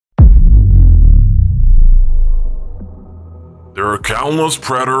There are countless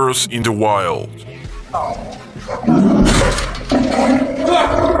predators in the wild.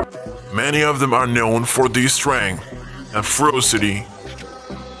 Many of them are known for their strength and ferocity.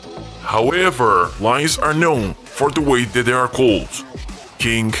 However, lions are known for the way that they are called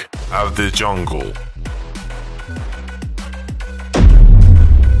king of the jungle.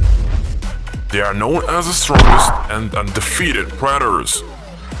 They are known as the strongest and undefeated predators.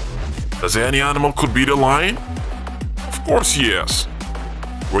 Does any animal could beat a lion? Of course yes.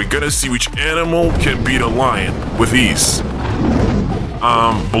 We're gonna see which animal can beat a lion with ease.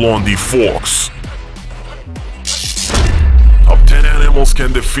 Blondie Fox. Top 10 animals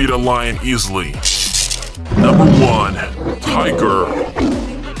can defeat a lion easily. Number 1. Tiger.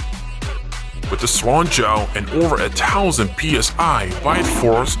 With a strong jaw and over 1,000 psi bite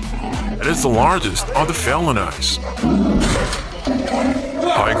force, it is the largest of the felines.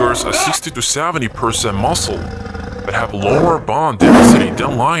 Tigers are 60 to 70% muscle, but have lower bone density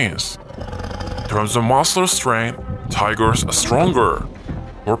than lions. In terms of muscular strength, tigers are stronger,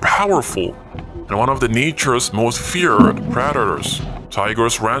 more powerful, and one of the nature's most feared predators.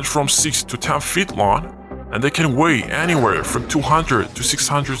 Tigers range from 6 to 10 feet long, and they can weigh anywhere from 200 to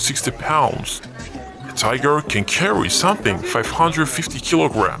 660 pounds. A tiger can carry something 550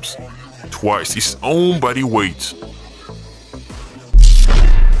 kilograms, twice its own body weight.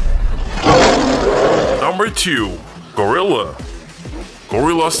 Number 2. Gorilla.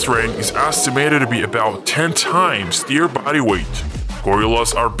 Gorilla strength is estimated to be about 10 times their body weight.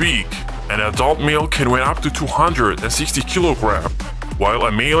 Gorillas are big. An adult male can weigh up to 260 kilograms, while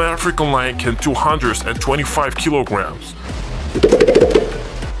a male African lion can 225 kilograms.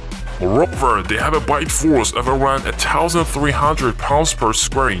 Moreover, they have a bite force of around 1,300 pounds per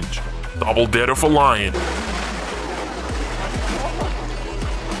square inch, double that of a lion.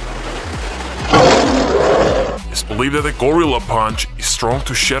 It's believed that the gorilla punch is strong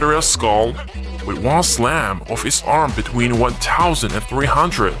to shatter a skull with one slam of its arm between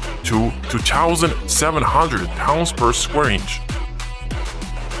 1,300 to 2,700 pounds per square inch.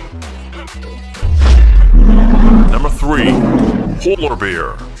 Number 3. Polar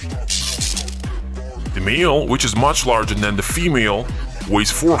bear. The male, which is much larger than the female,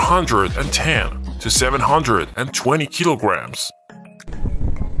 weighs 410 to 720 kilograms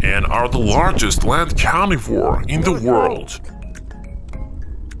and are the largest land carnivore in the world.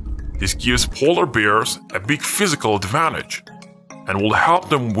 This gives polar bears a big physical advantage and will help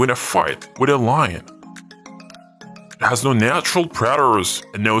them win a fight with a lion. It has no natural predators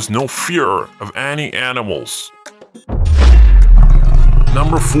and knows no fear of any animals.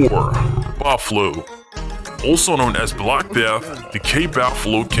 Number 4. Buffalo. Also known as Black Death, the Cape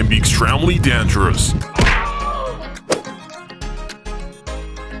buffalo can be extremely dangerous.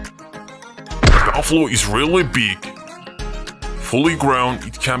 Buffalo is really big. Fully grown,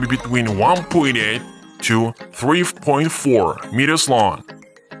 it can be between 1.8 to 3.4 meters long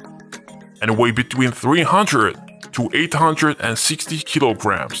and weigh between 300 to 860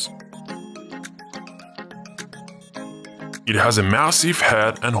 kilograms. It has a massive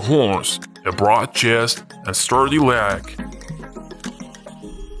head and horns, a broad chest, and sturdy leg.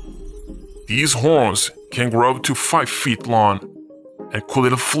 These horns can grow up to 5 feet long and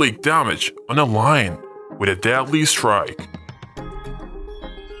could inflict damage on a lion with a deadly strike.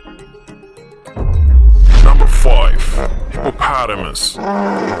 Number 5. Hippopotamus.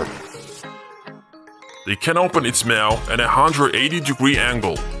 They can open its mouth at a 180-degree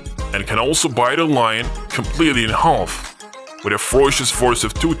angle and can also bite a lion completely in half with a ferocious force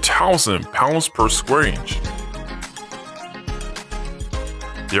of 2,000 pounds per square inch.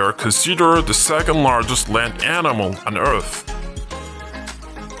 They are considered the second largest land animal on Earth.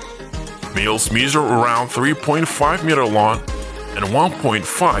 Males measure around 3.5 meter long and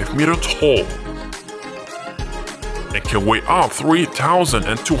 1.5 meter tall and can weigh up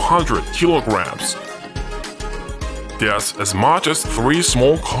 3,200 kilograms. That's as much as 3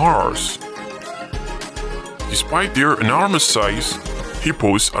 small cars. Despite their enormous size,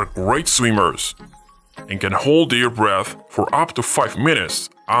 hippos are great swimmers and can hold their breath for up to 5 minutes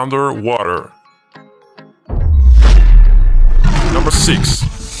underwater. Number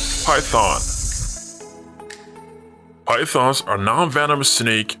 6. Python. Pythons are non-venomous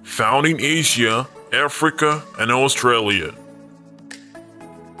snakes found in Asia, Africa, and Australia.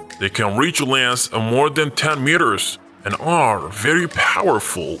 They can reach a length of more than 10 meters and are very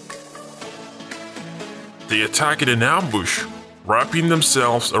powerful. They attack in an ambush, wrapping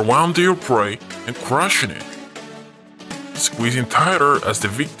themselves around their prey and crushing it. Squeezing tighter as the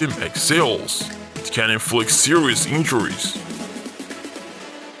victim exhales, it can inflict serious injuries.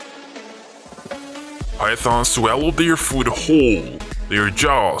 Pythons swallow their food whole. Their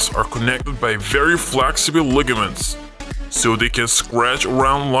jaws are connected by very flexible ligaments, so they can scratch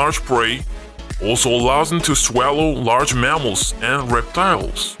around large prey, also allows them to swallow large mammals and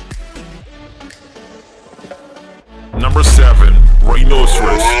reptiles. Number 7.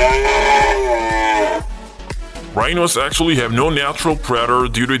 Rhinoceros. Rhinos actually have no natural predator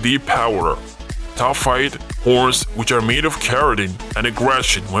due to their power, tough hide, horns which are made of keratin, and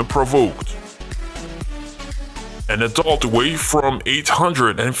aggression when provoked. An adult weighs from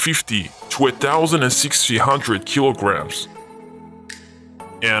 850 to 1,600 kilograms,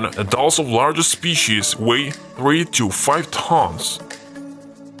 and adults of larger species weigh 3 to 5 tons.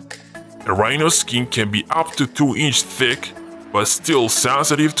 A rhino's skin can be up to 2 inches thick, but still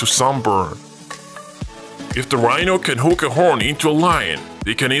sensitive to sunburn. If the rhino can hook a horn into a lion,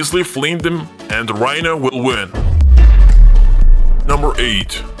 they can easily fling them and the rhino will win. Number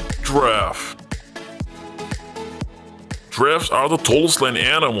 8. Giraffe. Giraffes are the tallest land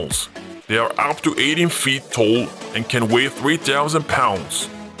animals. They are up to 18 feet tall and can weigh 3,000 pounds.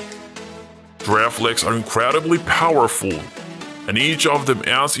 Giraffe legs are incredibly powerful, and each of them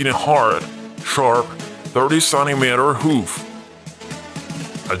ends in a hard, sharp 30-centimeter hoof.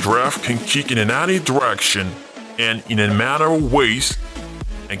 A giraffe can kick in any direction and in a matter of ways,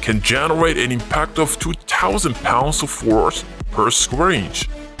 and can generate an impact of 2,000 pounds of force per square inch.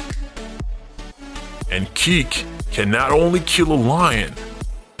 And kick can not only kill a lion,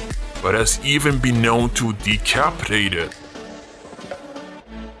 but has even been known to decapitate it.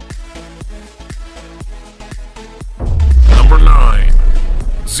 Number 9.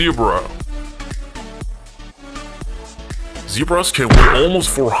 Zebra. Zebras can weigh almost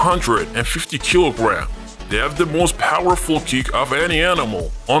 450 kilograms. They have the most powerful kick of any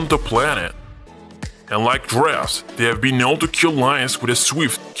animal on the planet. And like giraffes, they have been known to kill lions with a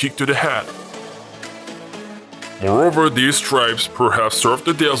swift kick to the head. Moreover, these stripes perhaps serve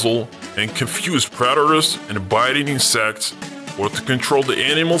the dazzle and confuse predators and biting insects, or to control the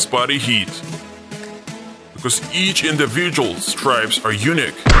animal's body heat. Because each individual stripes are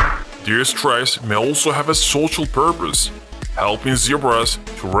unique, their stripes may also have a social purpose, helping zebras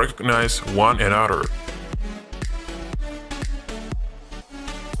to recognize one another.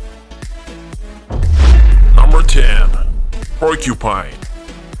 Number 10. Porcupine.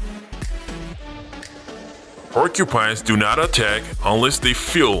 Porcupines do not attack unless they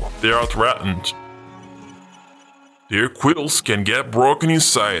feel they are threatened. Their quills can get broken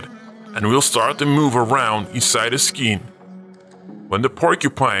inside and will start to move around inside the skin. When the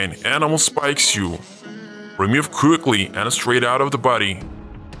porcupine animal spikes you, remove quickly and straight out of the body.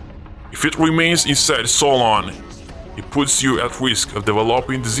 If it remains inside so long, it puts you at risk of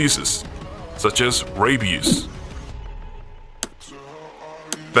developing diseases such as rabies.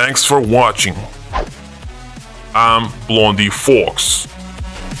 Thanks for watching. I'm Blondie Fox.